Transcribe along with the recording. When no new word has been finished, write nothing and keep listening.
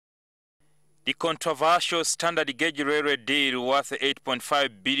The controversial standard gauge railway deal worth $8.5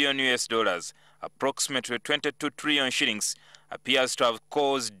 billion, approximately 22 trillion shillings, appears to have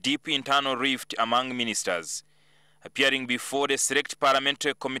caused deep internal rift among ministers. Appearing before the select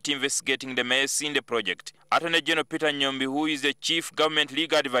parliamentary committee investigating the mess in the project, Attorney General Peter Nyombi, who is the chief government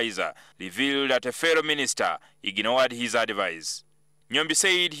legal advisor, revealed that a fellow minister ignored his advice. Nyombi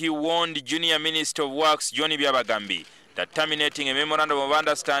said he warned Junior Minister of Works John Byabagambi that terminating a memorandum of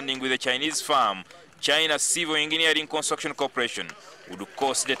understanding with the Chinese firm, China Civil Engineering Construction Corporation, would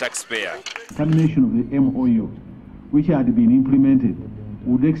cost the taxpayer. Termination of the MOU, which had been implemented,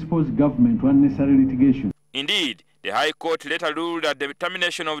 would expose government to unnecessary litigation. Indeed, the High Court later ruled that the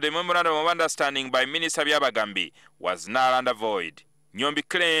termination of the memorandum of understanding by Minister Byabagambi was null and void. Nyombi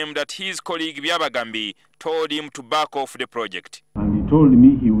claimed that his colleague Byabagambi told him to back off the project. And he told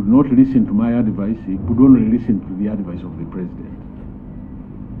me he would not listen to my advice, he could only listen to the advice of the president.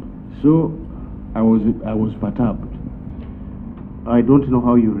 So I was perturbed. I don't know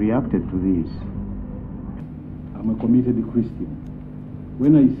how you reacted to this. I'm a committed Christian.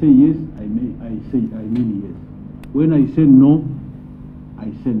 When I say yes, I mean yes. When I say no, I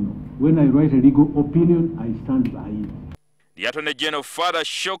say no. When I write a legal opinion, I stand by it. The Attorney General further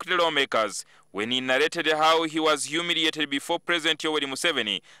shocked the lawmakers when he narrated how he was humiliated before President Yoweri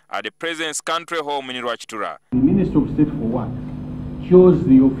Museveni at the President's country home in Rwachitura. The Minister of State for Work chose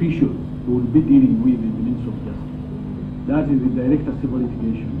the officials who will be dealing with the Minister of Justice. That is the Director of Civil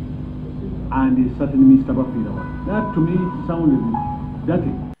Litigation and the certain Mr. Bapirawa. That to me sounded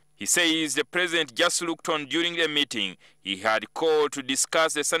dirty. He says the President just looked on during the meeting he had called to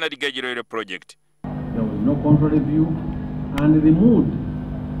discuss the standard gauge railway project. There was no contrary view, and the mood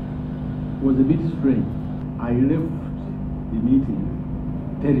was a bit strange. I left the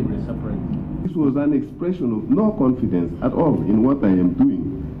meeting terribly surprised. This was an expression of no confidence at all in what I am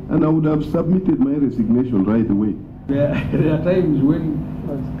doing, and I would have submitted my resignation right away. There are times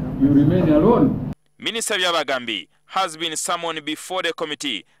when you remain alone. Minister Byabagambi has been summoned before the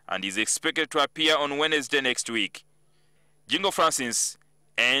committee and is expected to appear on Wednesday next week. Jingo Francis,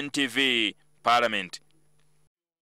 NTV, Parliament.